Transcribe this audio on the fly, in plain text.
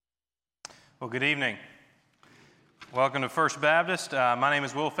Well, good evening. Welcome to First Baptist. My name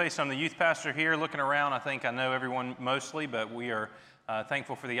is Will Face. I'm the youth pastor here. Looking around, I think I know everyone mostly, but we are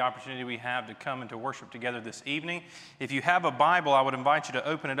thankful for the opportunity we have to come and to worship together this evening. If you have a Bible, I would invite you to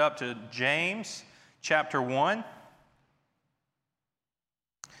open it up to James chapter 1.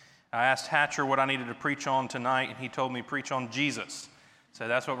 I asked Hatcher what I needed to preach on tonight, and he told me preach on Jesus. So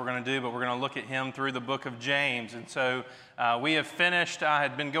that's what we're going to do, but we're going to look at him through the book of James. And so we have finished. I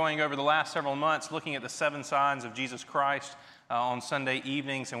had been going over the last several months looking at the 7 signs of Jesus Christ on Sunday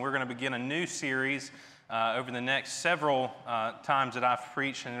evenings, and we're going to begin a new series over the next several times that I've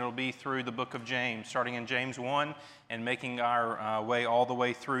preached, and it'll be through the book of James, starting in James 1 and making our way all the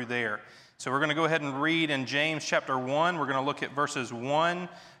way through there. So we're going to go ahead and read in James chapter 1. We're going to look at verses 1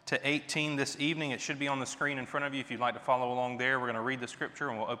 to 18 this evening. It should be on the screen in front of you if you'd like to follow along there. We're going to read the scripture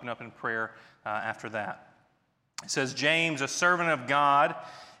and we'll open up in prayer after that. It says, James, a servant of God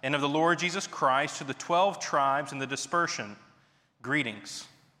and of the Lord Jesus Christ, to the 12 tribes in the dispersion, greetings.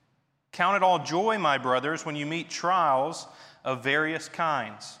 Count it all joy, my brothers, when you meet trials of various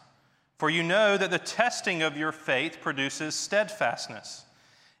kinds. For you know that the testing of your faith produces steadfastness.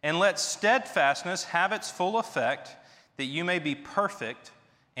 And let steadfastness have its full effect, that you may be perfect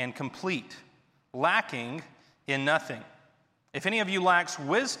and complete, lacking in nothing. If any of you lacks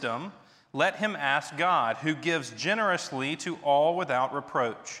wisdom, let him ask God, who gives generously to all without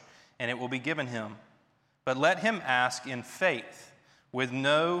reproach, and it will be given him. But let him ask in faith, with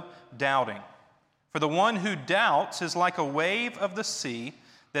no doubting. For the one who doubts is like a wave of the sea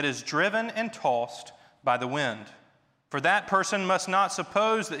that is driven and tossed by the wind. For that person must not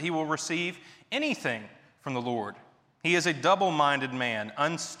suppose that he will receive anything from the Lord. He is a double-minded man,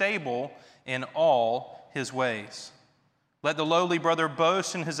 unstable in all his ways. Let the lowly brother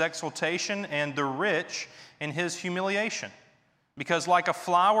boast in his exaltation, and the rich in his humiliation. Because like a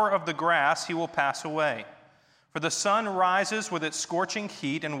flower of the grass, he will pass away. For the sun rises with its scorching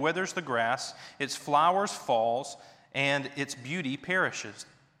heat and withers the grass, its flowers falls, and its beauty perishes.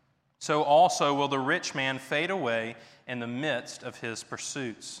 So also will the rich man fade away in the midst of his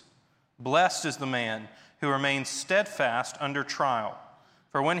pursuits. Blessed is the man who remains steadfast under trial.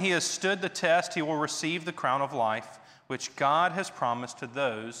 For when he has stood the test, he will receive the crown of life, which God has promised to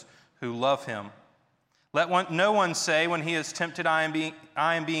those who love him. Let no one say when he is tempted, I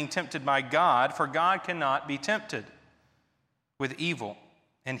am being tempted by God, for God cannot be tempted with evil,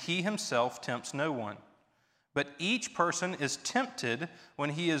 and he himself tempts no one. But each person is tempted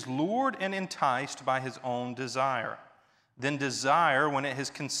when he is lured and enticed by his own desire. Then desire, when it has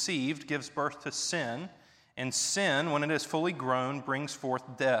conceived, gives birth to sin, and sin, when it is fully grown, brings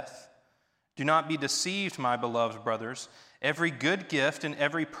forth death. Do not be deceived, my beloved brothers. Every good gift and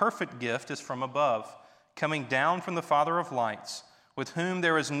every perfect gift is from above, coming down from the Father of lights, with whom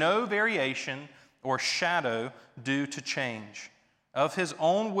there is no variation or shadow due to change. Of his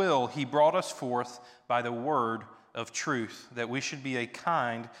own will he brought us forth by the word of truth, that we should be a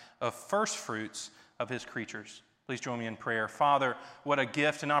kind of firstfruits of his creatures. Please join me in prayer. Father, what a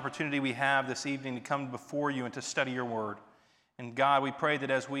gift and opportunity we have this evening to come before you and to study your word. And God, we pray that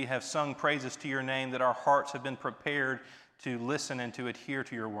as we have sung praises to your name, that our hearts have been prepared to listen and to adhere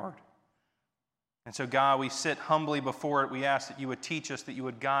to your word. And so, God, we sit humbly before it. We ask that you would teach us, that you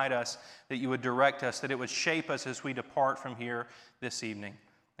would guide us, that you would direct us, that it would shape us as we depart from here this evening.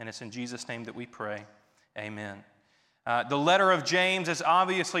 And it's in Jesus' name that we pray. Amen. The letter of James is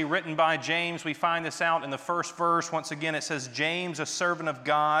obviously written by James. We find this out in the first verse. Once again, it says, James, a servant of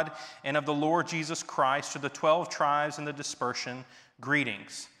God and of the Lord Jesus Christ, to the 12 tribes in the dispersion,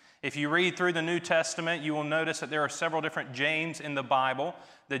 greetings. If you read through the New Testament, you will notice that there are several different James in the Bible.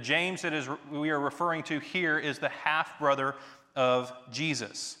 The James we are referring to here is the half-brother of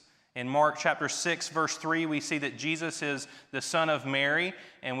Jesus. In Mark chapter 6, verse 3, we see that Jesus is the son of Mary,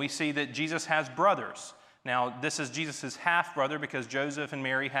 and we see that Jesus has brothers. Now, this is Jesus' half-brother because Joseph and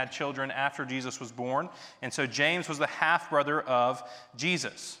Mary had children after Jesus was born. And so James was the half-brother of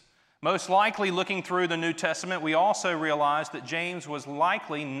Jesus. Most likely, looking through the New Testament, we also realize that James was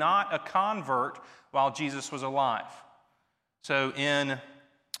likely not a convert while Jesus was alive. So in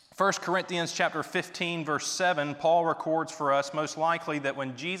 1 Corinthians chapter 15, verse 7, Paul records for us most likely that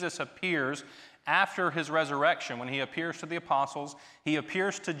when Jesus appears after his resurrection, when he appears to the apostles, he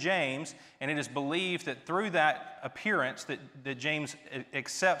appears to James, and it is believed that through that appearance that James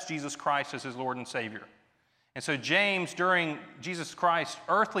accepts Jesus Christ as his Lord and Savior. And so James, during Jesus Christ's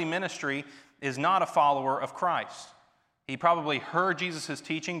earthly ministry, is not a follower of Christ. He probably heard Jesus'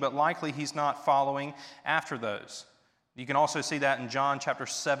 teaching, but likely he's not following after those. You can also see that in John chapter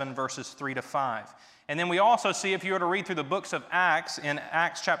 7, verses 3 to 5. And then we also see, if you were to read through the books of Acts, in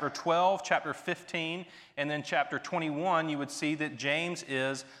Acts chapter 12, chapter 15, and then chapter 21, you would see that James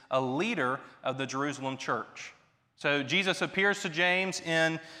is a leader of the Jerusalem church. So Jesus appears to James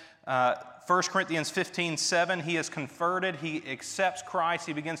in 1 Corinthians 15:7. He is converted. He accepts Christ.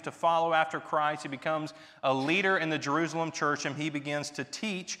 He begins to follow after Christ. He becomes a leader in the Jerusalem church, and he begins to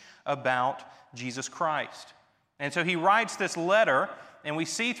teach about Jesus Christ. And so he writes this letter, and we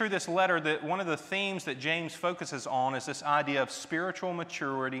see through this letter that one of the themes that James focuses on is this idea of spiritual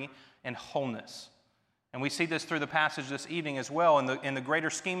maturity and wholeness. And we see this through the passage this evening as well, in the greater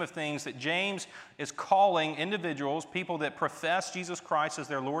scheme of things, that James is calling individuals, people that profess Jesus Christ as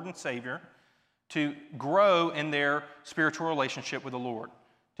their Lord and Savior, to grow in their spiritual relationship with the Lord,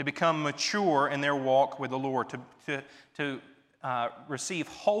 to become mature in their walk with the Lord, to receive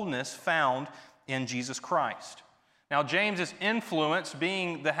wholeness found in Jesus Christ. Now, James is influenced,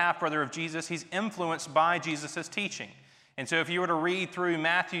 being the half-brother of Jesus, he's influenced by Jesus' teaching. And so if you were to read through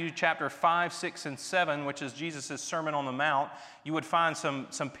Matthew chapter 5, 6, and 7, which is Jesus' Sermon on the Mount, you would find some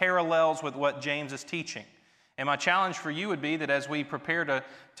parallels with what James is teaching. And my challenge for you would be that as we prepare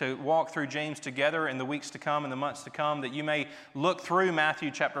to walk through James together in the weeks to come and the months to come, that you may look through Matthew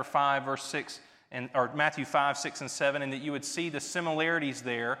chapter 5, verse 6, or Matthew 5, 6, and 7, and that you would see the similarities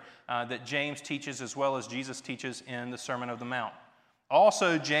there that James teaches as well as Jesus teaches in the Sermon on the Mount.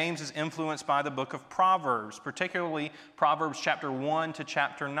 Also, James is influenced by the book of Proverbs, particularly Proverbs chapter 1 to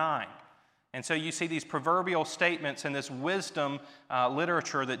chapter 9. And so you see these proverbial statements and this wisdom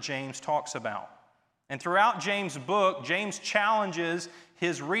literature that James talks about. And throughout James' book, James challenges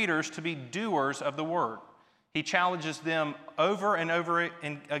his readers to be doers of the word. He challenges them over and over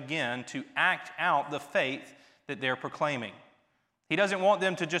again to act out the faith that they're proclaiming. He doesn't want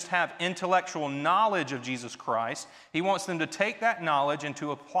them to just have intellectual knowledge of Jesus Christ. He wants them to take that knowledge and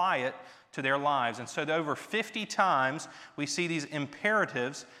to apply it to their lives. And so over 50 times, we see these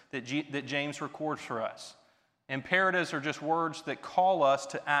imperatives that James records for us. Imperatives are just words that call us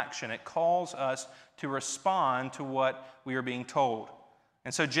to action. It calls us to respond to what we are being told.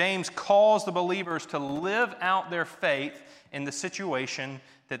 And so James calls the believers to live out their faith in the situation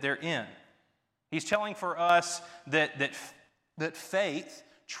that they're in. He's telling for us that faith,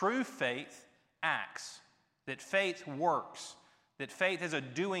 true faith, acts, that faith works, that faith is a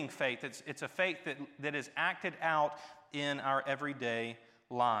doing faith. It's a faith that is acted out in our everyday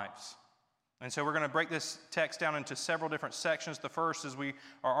lives. And so we're going to break this text down into several different sections. The first, as we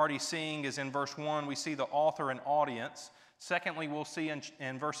are already seeing, is in verse 1. We see the author and audience. Secondly, we'll see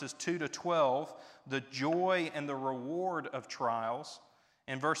in verses 2 to 12 the joy and the reward of trials.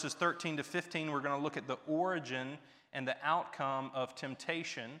 In verses 13 to 15, we're going to look at the origin and the outcome of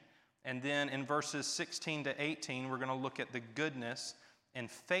temptation. And then in verses 16 to 18, we're going to look at the goodness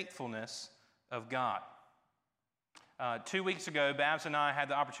and faithfulness of God. 2 weeks ago, Babs and I had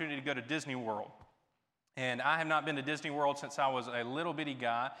the opportunity to go to Disney World. And I have not been to Disney World since I was a little bitty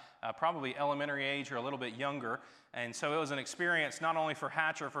guy, probably elementary age or a little bit younger. And so it was an experience not only for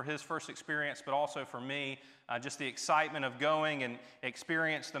Hatcher for his first experience, but also for me, just the excitement of going and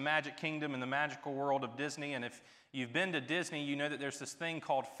experience the Magic Kingdom and the magical world of Disney. And if you've been to Disney, you know that there's this thing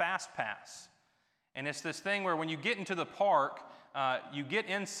called Fast Pass. And it's this thing where when you get into the park, you get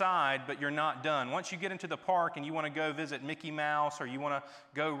inside, but you're not done. Once you get into the park and you want to go visit Mickey Mouse, or you want to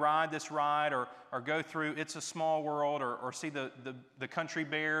go ride this ride, or go through It's a Small World, or see the Country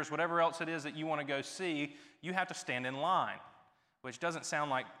Bears, whatever else it is that you want to go see, you have to stand in line, which doesn't sound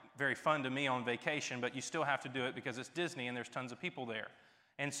like very fun to me on vacation, but you still have to do it because it's Disney and there's tons of people there.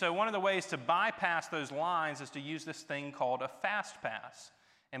 And so one of the ways to bypass those lines is to use this thing called a Fast Pass.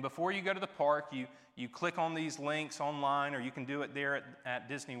 And before you go to the park, you click on these links online, or you can do it there at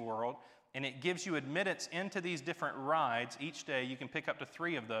Disney World, and it gives you admittance into these different rides. Each day you can pick up to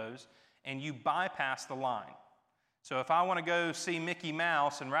 3 of those, and you bypass the line. So if I want to go see Mickey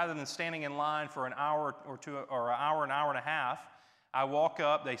Mouse, and rather than standing in line for an hour or two, or an hour and a half, I walk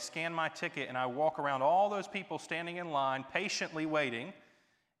up, they scan my ticket, and I walk around all those people standing in line, patiently waiting,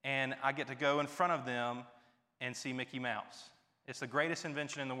 and I get to go in front of them and see Mickey Mouse. It's the greatest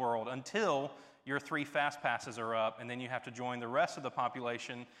invention in the world until your 3 Fast Passes are up, and then you have to join the rest of the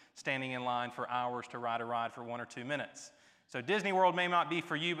population standing in line for hours to ride a ride for 1 or 2 minutes. So Disney World may not be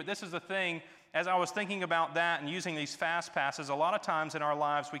for you, but this is the thing. As I was thinking about that and using these Fast Passes, a lot of times in our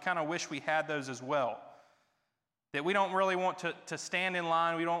lives we kind of wish we had those as well. That we don't really want to stand in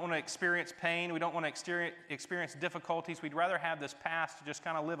line. We don't want to experience pain. We don't want to experience difficulties. We'd rather have this pass to just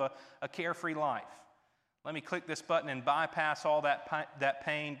kind of live a carefree life. Let me click this button and bypass all that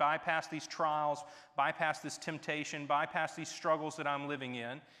pain, bypass these trials, bypass this temptation, bypass these struggles that I'm living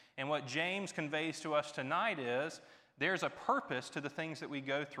in. And what James conveys to us tonight is there's a purpose to the things that we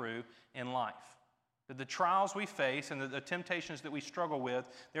go through in life. That the trials we face and the temptations that we struggle with,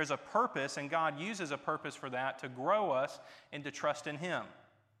 there's a purpose, and God uses a purpose for that to grow us and to trust in Him.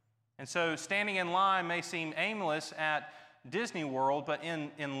 And so standing in line may seem aimless at Disney World, but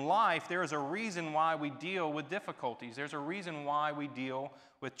in life, there is a reason why we deal with difficulties. There's a reason why we deal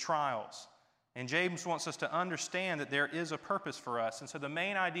with trials. And James wants us to understand that there is a purpose for us. And so the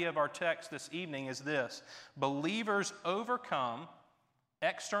main idea of our text this evening is this: believers overcome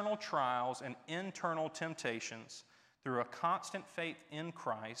external trials and internal temptations through a constant faith in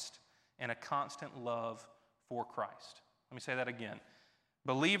Christ and a constant love for Christ. Let me say that again.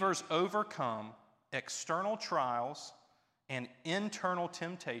 Believers overcome external trials and internal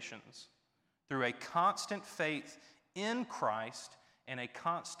temptations through a constant faith in Christ and a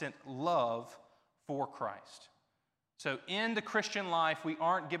constant love for Christ. So in the Christian life, we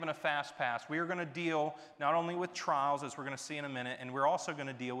aren't given a fast pass. We are going to deal not only with trials, as we're going to see in a minute, and we're also going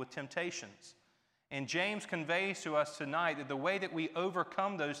to deal with temptations. And James conveys to us tonight that the way that we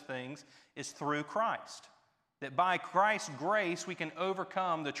overcome those things is through Christ. That by Christ's grace, we can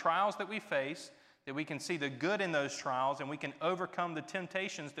overcome the trials that we face, that we can see the good in those trials, and we can overcome the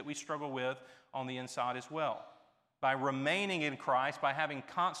temptations that we struggle with on the inside as well. By remaining in Christ, by having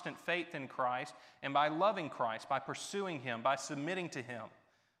constant faith in Christ, and by loving Christ, by pursuing Him, by submitting to Him,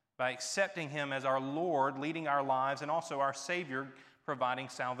 by accepting Him as our Lord, leading our lives, and also our Savior, providing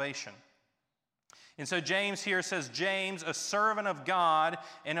salvation. And so James here says, James, a servant of God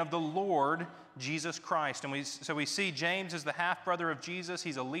and of the Lord Jesus Christ. And so we see James as the half-brother of Jesus.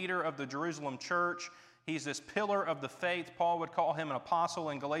 He's a leader of the Jerusalem church. He's this pillar of the faith. Paul would call him an apostle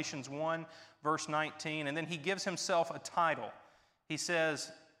in Galatians 1, verse 19. And then he gives himself a title. He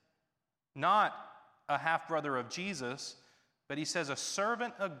says, not a half-brother of Jesus, but he says a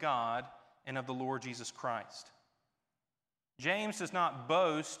servant of God and of the Lord Jesus Christ. James does not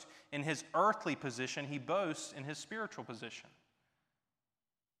boast in his earthly position, he boasts in his spiritual position,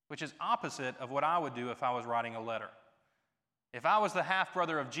 which is opposite of what I would do if I was writing a letter. If I was the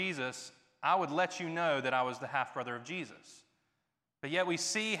half-brother of Jesus, I would let you know that I was the half-brother of Jesus. But yet we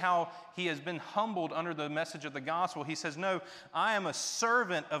see how he has been humbled under the message of the gospel. He says, no, I am a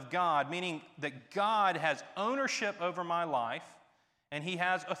servant of God, meaning that God has ownership over my life and He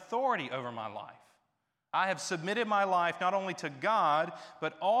has authority over my life. I have submitted my life not only to God,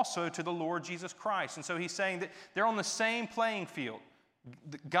 but also to the Lord Jesus Christ. And so he's saying that they're on the same playing field.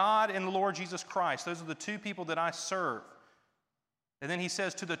 God and the Lord Jesus Christ, those are the two people that I serve. And then he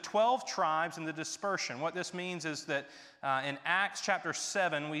says to the 12 tribes in the dispersion. What this means is that in Acts chapter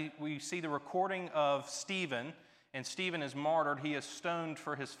 7, we see the recording of Stephen, and Stephen is martyred. He is stoned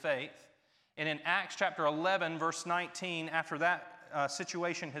for his faith. And in Acts chapter 11, verse 19, after that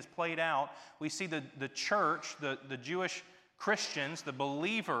situation has played out, we see the church, the Jewish Christians, the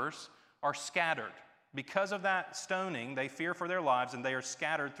believers, are scattered. Because of that stoning, they fear for their lives, and they are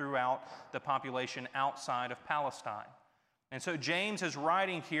scattered throughout the population outside of Palestine. And so James is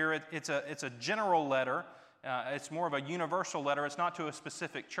writing here, it's a general letter. It's more of a universal letter. It's not to a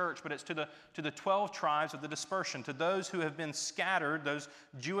specific church, but it's to the 12 tribes of the dispersion, to those who have been scattered, those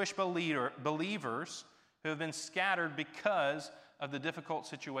Jewish believers who have been scattered because of the difficult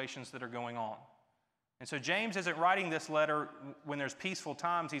situations that are going on. And so James isn't writing this letter when there's peaceful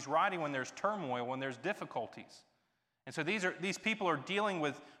times. He's writing when there's turmoil, when there's difficulties. And so these people are dealing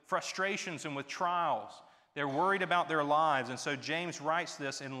with frustrations and with trials. They're worried about their lives. And so James writes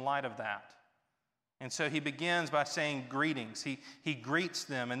this in light of that. And so he begins by saying greetings. He greets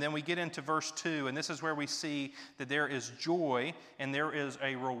them. And then we get into verse 2, and this is where we see that there is joy and there is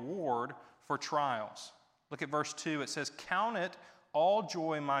a reward for trials. Look at verse 2. It says, "Count it all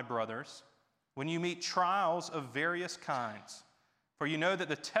joy, my brothers, when you meet trials of various kinds, for you know that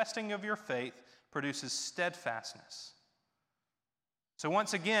the testing of your faith produces steadfastness." So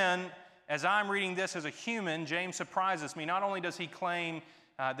once again, as I'm reading this as a human, James surprises me. Not only does he claim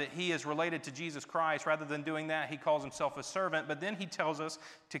that he is related to Jesus Christ, rather than doing that, he calls himself a servant, but then he tells us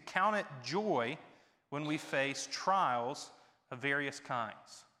to count it joy when we face trials of various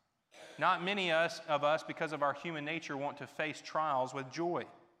kinds. Not many of us, because of our human nature, want to face trials with joy.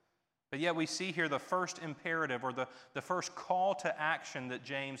 But yet we see here the first imperative, or the first call to action that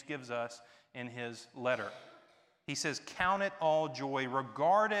James gives us in his letter. He says, count it all joy,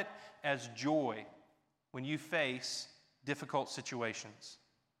 regard it as joy when you face difficult situations.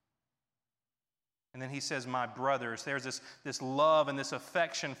 And then he says, my brothers. There's this love and this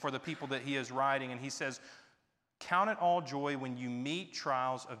affection for the people that he is writing. And he says, count it all joy when you meet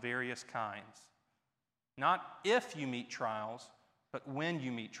trials of various kinds. Not if you meet trials, but when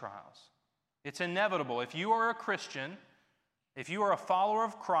you meet trials. It's inevitable. If you are a Christian, if you are a follower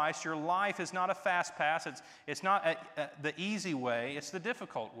of Christ, your life is not a fast pass. It's not the easy way. It's the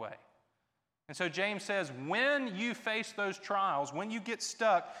difficult way. And so James says, when you face those trials, when you get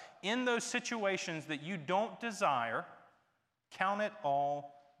stuck in those situations that you don't desire, count it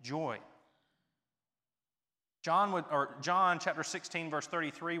all joy. John chapter 16, verse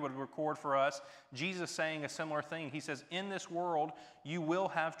 33 would record for us Jesus saying a similar thing. He says, in this world you will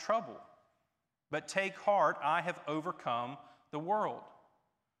have trouble, but take heart, I have overcome the world.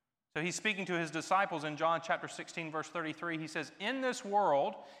 So he's speaking to his disciples in John chapter 16, verse 33. He says, in this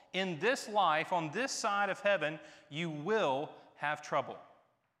world, in this life, on this side of heaven, you will have trouble.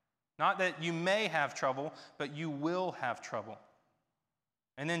 Not that you may have trouble, but you will have trouble.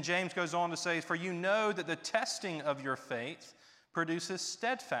 And then James goes on to say, for you know that the testing of your faith produces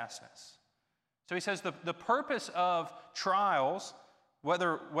steadfastness. So he says the purpose of trials,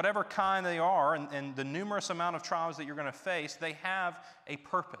 whatever kind they are, and the numerous amount of trials that you're going to face, they have a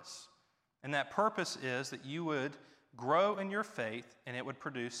purpose. And that purpose is that you would grow in your faith, and it would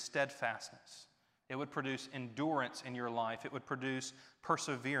produce steadfastness. It would produce endurance in your life. It would produce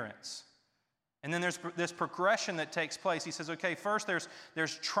perseverance. And then there's this progression that takes place. He says, okay, first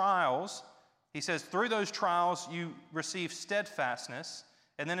there's trials. He says, through those trials you receive steadfastness.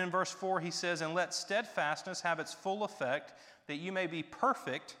 And then in verse 4 he says, and let steadfastness have its full effect, that you may be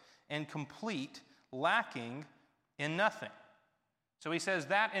perfect and complete, lacking in nothing. So he says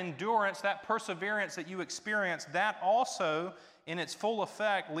that endurance, that perseverance that you experience, that also in its full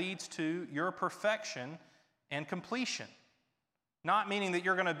effect leads to your perfection and completion. Not meaning that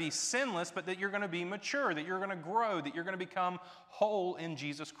you're going to be sinless, but that you're going to be mature, that you're going to grow, that you're going to become whole in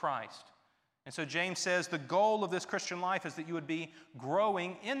Jesus Christ. And so James says the goal of this Christian life is that you would be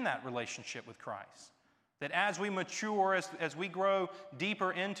growing in that relationship with Christ. That as we mature, as we grow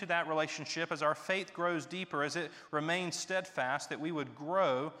deeper into that relationship, as our faith grows deeper, as it remains steadfast, that we would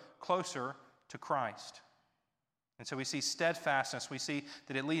grow closer to Christ. And so we see steadfastness, we see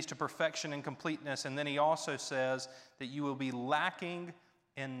that it leads to perfection and completeness, and then he also says that you will be lacking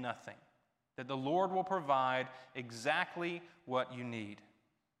in nothing. That the Lord will provide exactly what you need.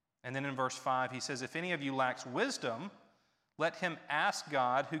 And then in verse 5, he says, if any of you lacks wisdom, let him ask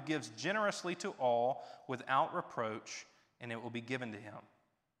God, who gives generously to all without reproach, and it will be given to him.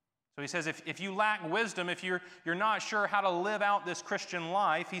 So he says, if you lack wisdom, if you're not sure how to live out this Christian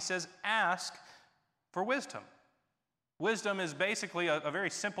life, he says, ask for wisdom. Wisdom is basically, a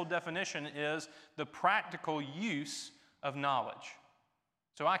very simple definition, is the practical use of knowledge.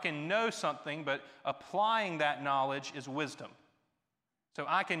 So I can know something, but applying that knowledge is wisdom. So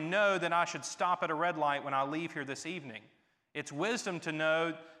I can know that I should stop at a red light when I leave here this evening. It's wisdom to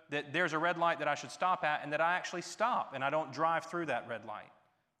know that there's a red light that I should stop at and that I actually stop and I don't drive through that red light.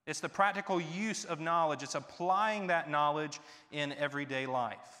 It's the practical use of knowledge. It's applying that knowledge in everyday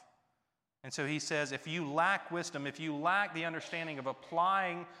life. And so he says, if you lack wisdom, if you lack the understanding of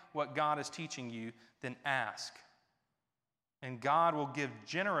applying what God is teaching you, then ask. And God will give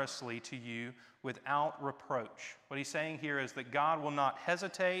generously to you without reproach. What he's saying here is that God will not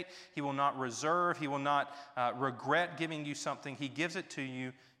hesitate, he will not reserve, he will not regret giving you something. He gives it to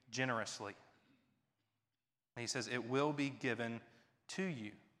you generously. And he says it will be given to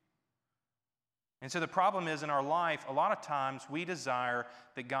you. And so the problem is in our life, a lot of times we desire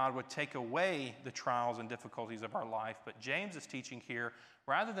that God would take away the trials and difficulties of our life. But James is teaching here,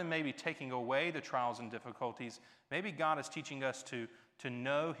 rather than maybe taking away the trials and difficulties, maybe God is teaching us to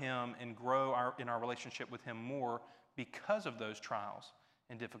know him and grow in our relationship with him more because of those trials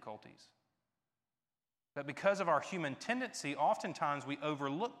and difficulties. But because of our human tendency, oftentimes we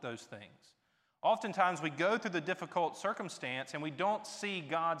overlook those things. Oftentimes we go through the difficult circumstance and we don't see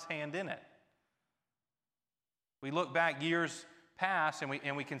God's hand in it. We look back years past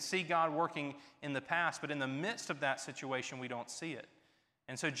and we can see God working in the past, but in the midst of that situation, we don't see it.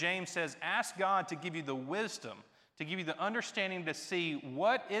 And so James says, ask God to give you the wisdom, to give you the understanding to see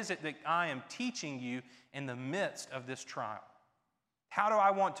what is it that I am teaching you in the midst of this trial. How do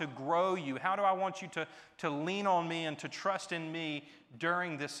I want to grow you? How do I want you to lean on me and to trust in me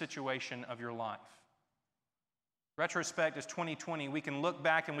during this situation of your life? Retrospect is 2020. We can look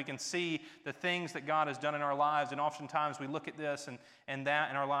back and we can see the things that God has done in our lives, and oftentimes we look at this and that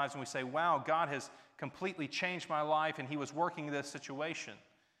in our lives and we say, wow, God has completely changed my life and he was working this situation.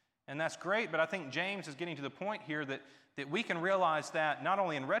 And that's great, but I think James is getting to the point here that we can realize that not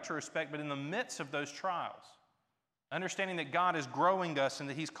only in retrospect, but in the midst of those trials. Understanding that God is growing us and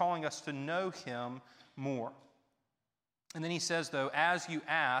that He's calling us to know Him more. And then he says, though, as you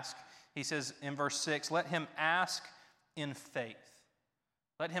ask, he says in verse 6, let him ask in faith.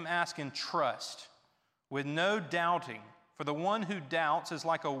 Let him ask in trust, with no doubting. For the one who doubts is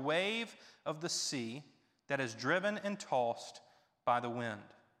like a wave of the sea that is driven and tossed by the wind.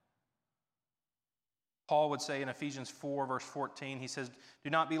 Paul would say in Ephesians 4, verse 14, he says, do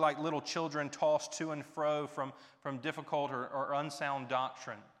not be like little children tossed to and fro from difficult or unsound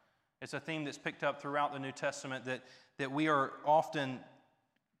doctrine. It's a theme that's picked up throughout the New Testament that we are often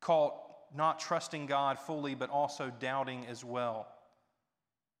caught not trusting God fully, but also doubting as well.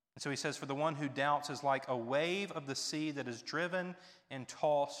 And so he says, for the one who doubts is like a wave of the sea that is driven and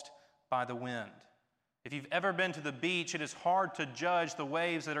tossed by the wind. If you've ever been to the beach, it is hard to judge the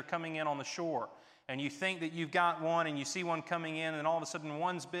waves that are coming in on the shore. And you think that you've got one and you see one coming in and all of a sudden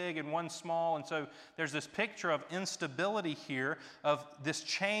one's big and one's small. And so there's this picture of instability here, of this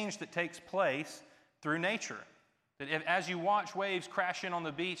change that takes place through nature. That as you watch waves crash in on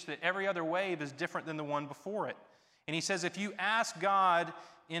the beach, that every other wave is different than the one before it. And he says if you ask God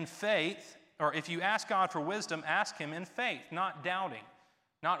in faith, or if you ask God for wisdom, ask Him in faith, not doubting,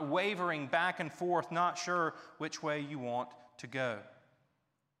 not wavering back and forth, not sure which way you want to go.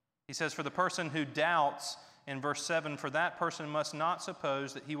 He says, for the person who doubts, in verse 7, for that person must not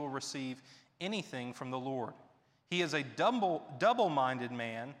suppose that he will receive anything from the Lord. He is a double-minded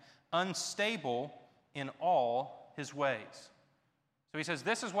man, unstable in all his ways. So he says,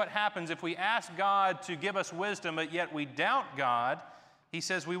 this is what happens if we ask God to give us wisdom, but yet we doubt God. He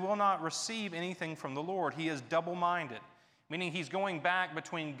says we will not receive anything from the Lord. He is double-minded, meaning he's going back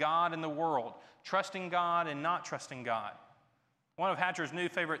between God and the world, trusting God and not trusting God. One of Hatcher's new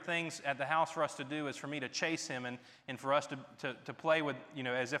favorite things at the house for us to do is for me to chase him and for us to play with,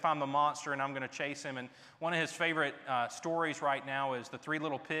 as if I'm the monster and I'm going to chase him. And one of his favorite stories right now is the Three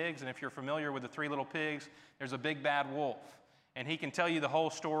Little Pigs. And if you're familiar with the Three Little Pigs, there's a big bad wolf. And he can tell you the whole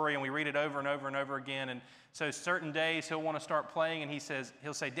story, and we read it over and over and over again. And so certain days he'll want to start playing, and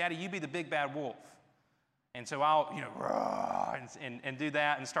he'll say, Daddy, you be the big bad wolf. And so I'll, roar and do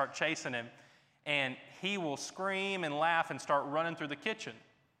that and start chasing him. And he will scream and laugh and start running through the kitchen.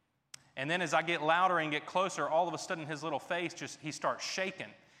 And then as I get louder and get closer, all of a sudden his little face he starts shaking.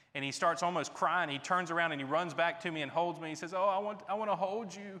 And he starts almost crying. He turns around and he runs back to me and holds me. He says, I want to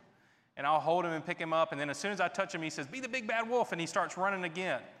hold you. And I'll hold him and pick him up. And then as soon as I touch him, he says, be the big bad wolf. And he starts running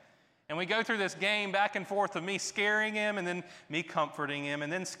again. And we go through this game back and forth of me scaring him and then me comforting him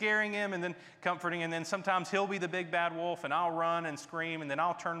and then scaring him and then comforting. And then sometimes he'll be the big bad wolf and I'll run and scream and then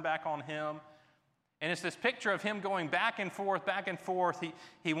I'll turn back on him. And it's this picture of him going back and forth, back and forth.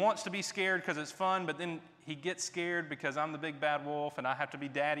 He wants to be scared because it's fun, but then he gets scared because I'm the big bad wolf and I have to be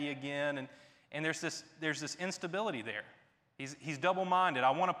daddy again. And there's this instability there. He's double-minded.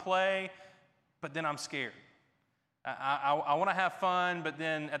 I want to play, but then I'm scared. I want to have fun, but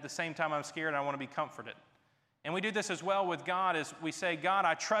then at the same time I'm scared and I want to be comforted. And we do this as well with God, as we say, God,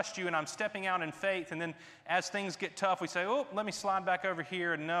 I trust you and I'm stepping out in faith. And then as things get tough, we say, oh, let me slide back over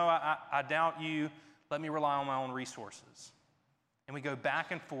here. And no, I doubt you. Let me rely on my own resources. And we go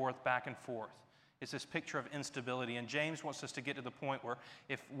back and forth, back and forth. It's this picture of instability. And James wants us to get to the point where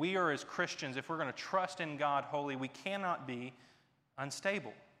if we are as Christians, if we're going to trust in God wholly, we cannot be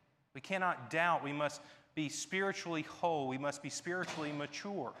unstable. We cannot doubt. We must be spiritually whole. We must be spiritually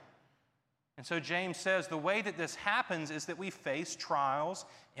mature. And so James says the way that this happens is that we face trials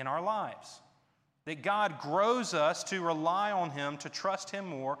in our lives. That God grows us to rely on Him, to trust Him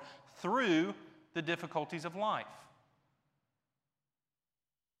more through the difficulties of life.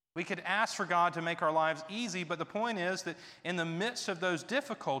 We could ask for God to make our lives easy, but the point is that in the midst of those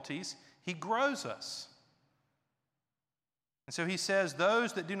difficulties, He grows us. And so he says,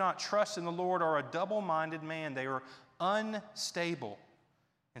 those that do not trust in the Lord are a double-minded man. They are unstable.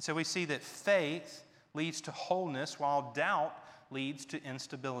 And so we see that faith leads to wholeness, while doubt leads to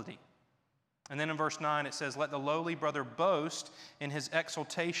instability. And then in verse 9 it says, let the lowly brother boast in his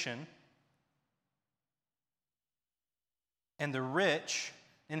exaltation, and the rich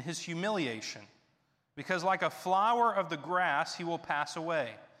in his humiliation, because like a flower of the grass he will pass away.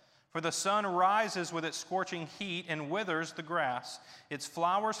 For the sun rises with its scorching heat and withers the grass. Its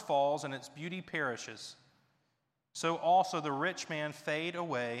flowers falls and its beauty perishes. So also the rich man fade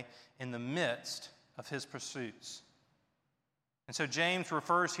away in the midst of his pursuits. And so James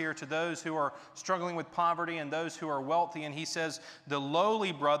refers here to those who are struggling with poverty and those who are wealthy, and he says, the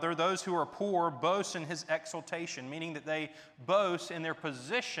lowly brother, those who are poor, boast in his exaltation, meaning that they boast in their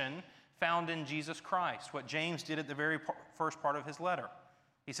position found in Jesus Christ, what James did at the very first part of his letter.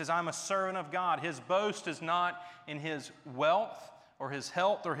 He says, I'm a servant of God. His boast is not in his wealth or his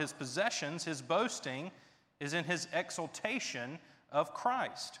health or his possessions. His boasting is in his exaltation of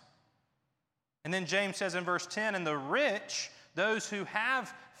Christ. And then James says in verse 10, and the rich, those who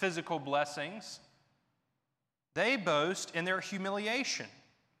have physical blessings, they boast in their humiliation,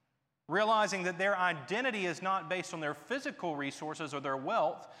 realizing that their identity is not based on their physical resources or their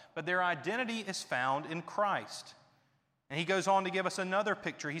wealth, but their identity is found in Christ. And he goes on to give us another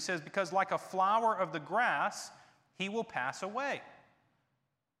picture. He says, because like a flower of the grass, he will pass away.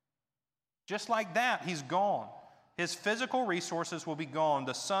 Just like that, he's gone. His physical resources will be gone.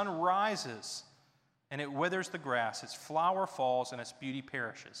 The sun rises, and it withers the grass. Its flower falls, and its beauty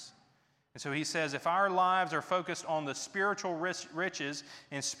perishes. And so he says, if our lives are focused on the spiritual riches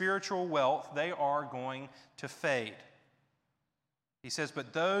and spiritual wealth, they are going to fade. He says,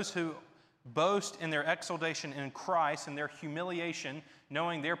 but those who boast in their exaltation in Christ and their humiliation,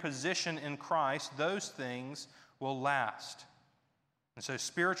 knowing their position in Christ, those things will last. And so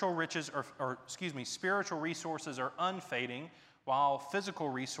spiritual resources are unfading, while physical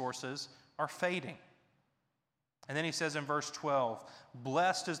resources are fading. And then he says in verse 12,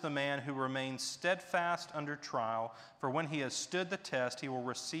 blessed is the man who remains steadfast under trial, for when he has stood the test, he will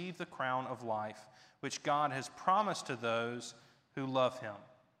receive the crown of life, which God has promised to those who love him.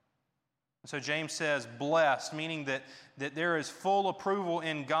 And so James says, blessed, meaning that there is full approval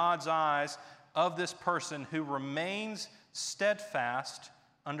in God's eyes of this person who remains steadfast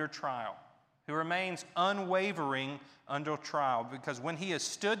under trial, who remains unwavering under trial, because when he has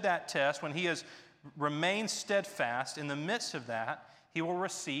stood that test, when he has remained steadfast in the midst of that, he will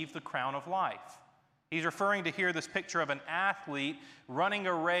receive the crown of life. He's referring to here this picture of an athlete running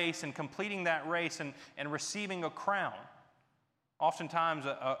a race and completing that race and receiving a crown, oftentimes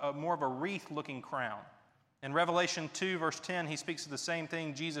a more of a wreath-looking crown. In Revelation 2, verse 10, he speaks of the same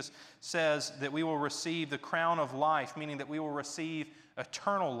thing. Jesus says that we will receive the crown of life, meaning that we will receive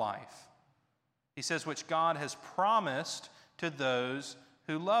eternal life. He says, which God has promised to those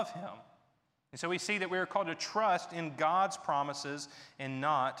who love him. And so we see that we are called to trust in God's promises and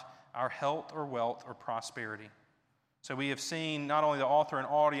not our health or wealth or prosperity. So we have seen not only the author and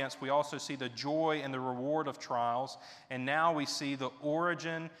audience, we also see the joy and the reward of trials, and now we see the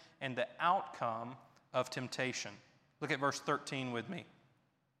origin and the outcome of temptation. Look at verse 13 with me.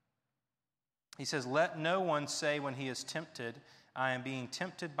 He says, let no one say when he is tempted, I am being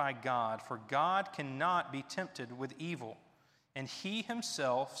tempted by God, for God cannot be tempted with evil, and he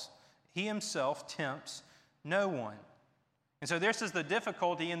himself tempts no one. And so this is the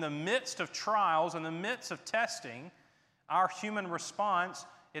difficulty in the midst of trials, in the midst of testing, our human response,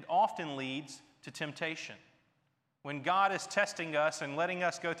 it often leads to temptation. When God is testing us and letting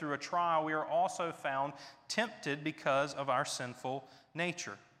us go through a trial, we are also found tempted because of our sinful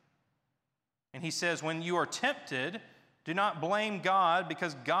nature. And he says, when you are tempted, do not blame God,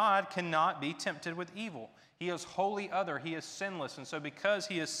 because God cannot be tempted with evil. He is wholly other. He is sinless. And so because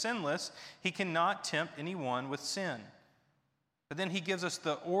he is sinless, he cannot tempt anyone with sin. But then he gives us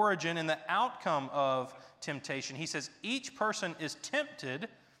the origin and the outcome of temptation. He says each person is tempted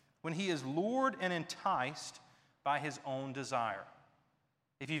when he is lured and enticed by his own desire.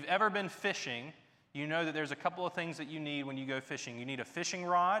 If you've ever been fishing, you know that there's a couple of things that you need when you go fishing. You need a fishing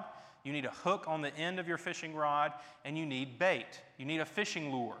rod, you need a hook on the end of your fishing rod, and you need bait. You need a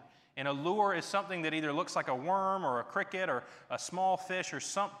fishing lure. And a lure is something that either looks like a worm or a cricket or a small fish or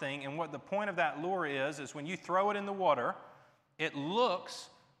something. And what the point of that lure is when you throw it in the water, it looks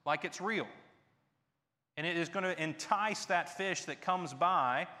like it's real. And it is going to entice that fish that comes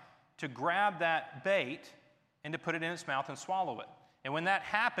by to grab that bait and to put it in its mouth and swallow it. And when that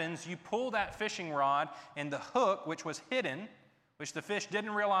happens, you pull that fishing rod, and the hook, which was hidden, which the fish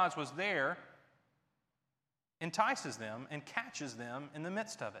didn't realize was there, entices them and catches them in the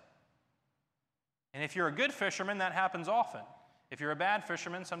midst of it. And if you're a good fisherman, that happens often. If you're a bad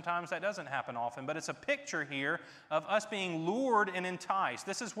fisherman, sometimes that doesn't happen often. But it's a picture here of us being lured and enticed.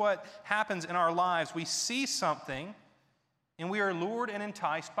 This is what happens in our lives. We see something, and we are lured and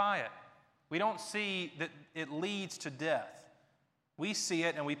enticed by it. We don't see that it leads to death. We see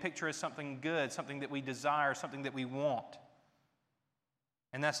it and we picture it as something good, something that we desire, something that we want.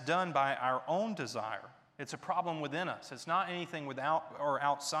 And that's done by our own desire. It's a problem within us. It's not anything without or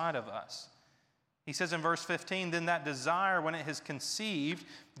outside of us. He says in verse 15, then that desire, when it has conceived,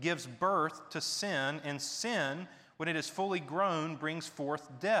 gives birth to sin, and sin, when it is fully grown, brings forth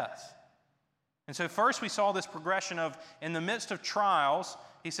death. And so first we saw this progression of, in the midst of trials,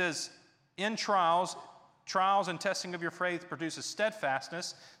 he says, in trials and testing of your faith produces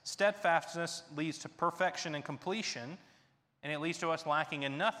steadfastness. Steadfastness leads to perfection and completion, and it leads to us lacking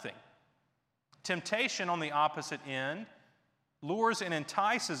in nothing. Temptation, on the opposite end, lures and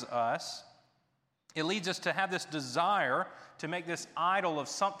entices us. It leads us to have this desire to make this idol of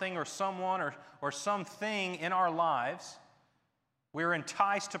something or someone or something in our lives. We're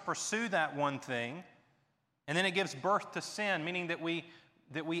enticed to pursue that one thing, and then it gives birth to sin, meaning that we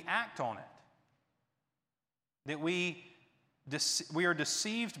act on it, that we are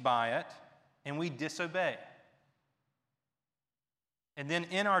deceived by it, and we disobey. And then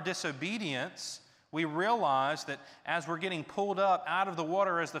in our disobedience, we realize that as we're getting pulled up out of the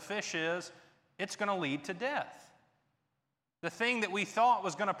water as the fish is, it's going to lead to death. The thing that we thought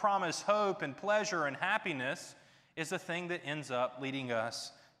was going to promise hope and pleasure and happiness is the thing that ends up leading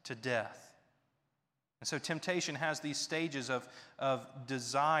us to death. And so temptation has these stages of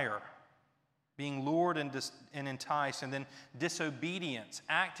desire, being lured and enticed, and then disobedience,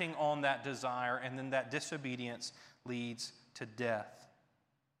 acting on that desire, and then that disobedience leads to death.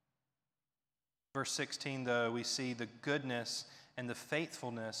 Verse 16, though, we see the goodness and the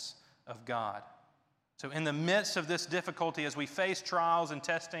faithfulness of God. So in the midst of this difficulty, as we face trials and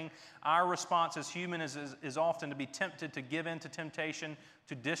testing, our response as human is often to be tempted to give in to temptation,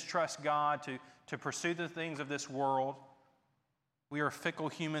 to distrust God, to pursue the things of this world. We are fickle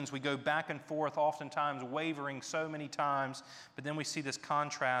humans. We go back and forth, oftentimes wavering so many times. But then we see this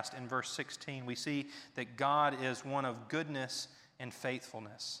contrast in verse 16. We see that God is one of goodness and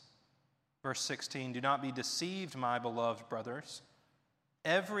faithfulness. Verse 16, do not be deceived, my beloved brothers.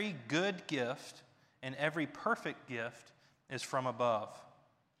 Every good gift and every perfect gift is from above,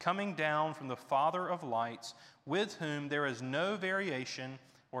 coming down from the Father of lights, with whom there is no variation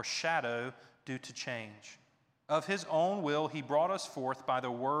or shadow due to change. Of his own will he brought us forth by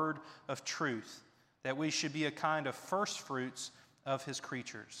the word of truth, that we should be a kind of first fruits of his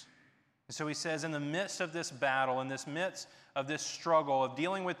creatures. And so he says, in the midst of this battle, in this midst of this struggle, of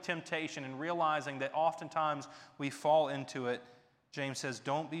dealing with temptation and realizing that oftentimes we fall into it, James says,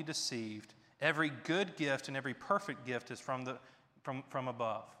 don't be deceived. Every good gift and every perfect gift is from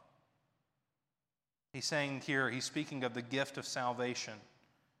above. He's saying here, he's speaking of the gift of salvation.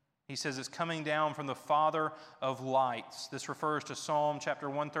 He says it's coming down from the Father of lights. This refers to Psalm chapter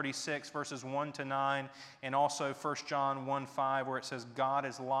 136, verses 1 to 9, and also 1 John 1:5, where it says, God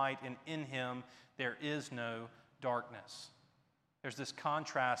is light, and in him there is no darkness. There's this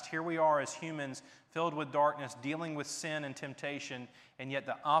contrast. Here we are as humans filled with darkness, dealing with sin and temptation, and yet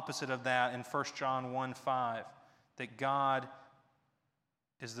the opposite of that in 1 John 1:5, that God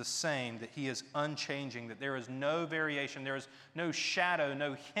is the same, that he is unchanging, that there is no variation, there is no shadow,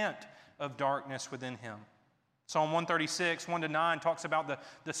 no hint of darkness within him. Psalm 136, 1 to 9 talks about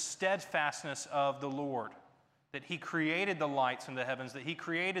the steadfastness of the Lord, that he created the lights in the heavens, that he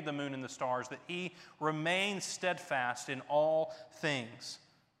created the moon and the stars, that he remains steadfast in all things.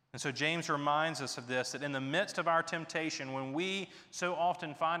 And so James reminds us of this, that in the midst of our temptation, when we so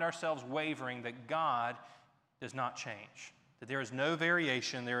often find ourselves wavering, that God does not change, that there is no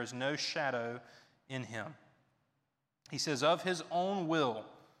variation, there is no shadow in him. He says, of his own will,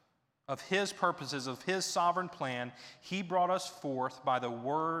 of his purposes, of his sovereign plan, he brought us forth by the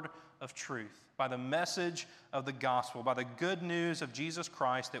word of truth, by the message of the gospel, by the good news of Jesus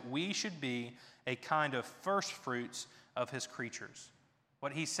Christ, that we should be a kind of first fruits of his creatures.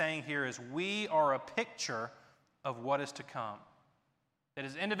 What he's saying here is we are a picture of what is to come. That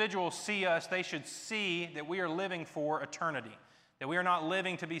as individuals see us, they should see that we are living for eternity, that we are not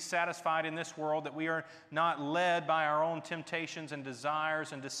living to be satisfied in this world, that we are not led by our own temptations and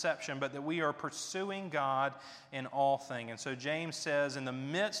desires and deception, but that we are pursuing God in all things. And so James says, in the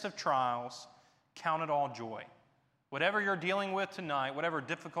midst of trials, count it all joy. Whatever you're dealing with tonight, whatever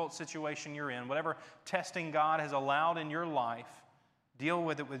difficult situation you're in, whatever testing God has allowed in your life, deal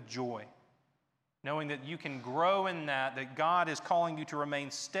with it with joy, knowing that you can grow in that God is calling you to remain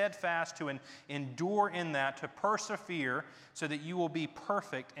steadfast, to endure in that, to persevere so that you will be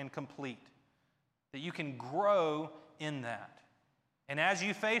perfect and complete, that you can grow in that. And as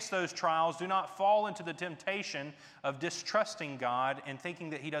you face those trials, do not fall into the temptation of distrusting God and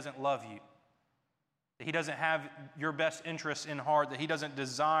thinking that he doesn't love you, that he doesn't have your best interests in heart, that he doesn't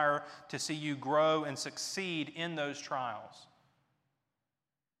desire to see you grow and succeed in those trials.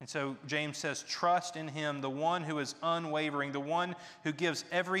 And so James says, trust in him, the one who is unwavering, the one who gives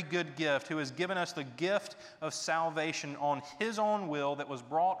every good gift, who has given us the gift of salvation on his own will that was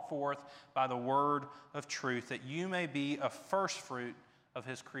brought forth by the word of truth, that you may be a firstfruit of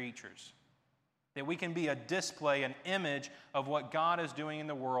his creatures. That we can be a display, an image of what God is doing in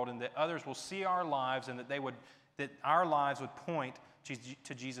the world, and that others will see our lives and that our lives would point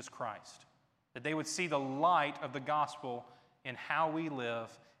to Jesus Christ. That they would see the light of the gospel in how we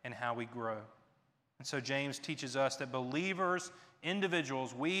live and how we grow. And so James teaches us that believers,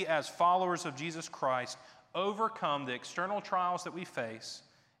 individuals, we as followers of Jesus Christ, overcome the external trials that we face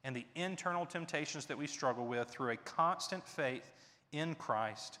and the internal temptations that we struggle with through a constant faith in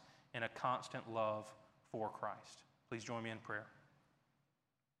Christ and a constant love for Christ. Please join me in prayer.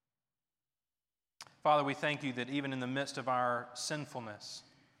 Father, we thank you that even in the midst of our sinfulness,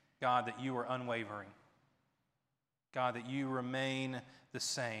 God, that you are unwavering. God, that you remain the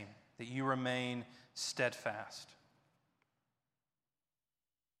same, that you remain steadfast.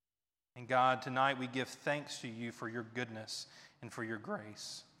 And God, tonight we give thanks to you for your goodness and for your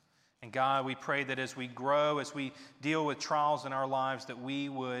grace. And God, we pray that as we grow, as we deal with trials in our lives, that we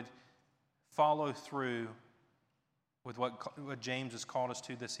would follow through with what James has called us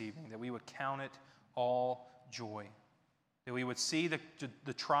to this evening, that we would count it all joy, that we would see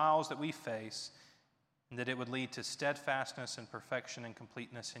the trials that we face, and that it would lead to steadfastness and perfection and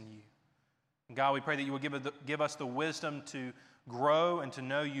completeness in you. And God, we pray that you would give us the wisdom to grow and to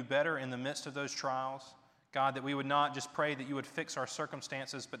know you better in the midst of those trials. God, that we would not just pray that you would fix our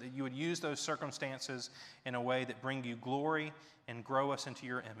circumstances, but that you would use those circumstances in a way that bring you glory and grow us into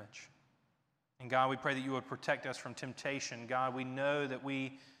your image. And God, we pray that you would protect us from temptation. God, we know that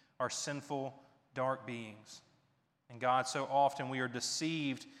we are sinful, dark beings. And God, so often we are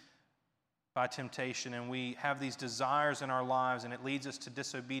deceived by temptation, and we have these desires in our lives, and it leads us to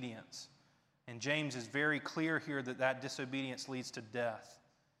disobedience. And James is very clear here that disobedience leads to death.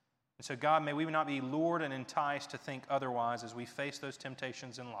 And so, God, may we not be lured and enticed to think otherwise as we face those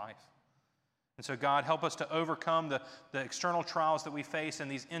temptations in life. And so, God, help us to overcome the external trials that we face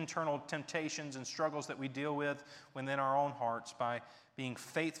and these internal temptations and struggles that we deal with within our own hearts by being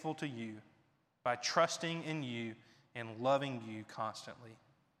faithful to you, by trusting in you and loving you constantly.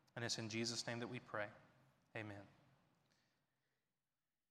 And it's in Jesus' name that we pray. Amen.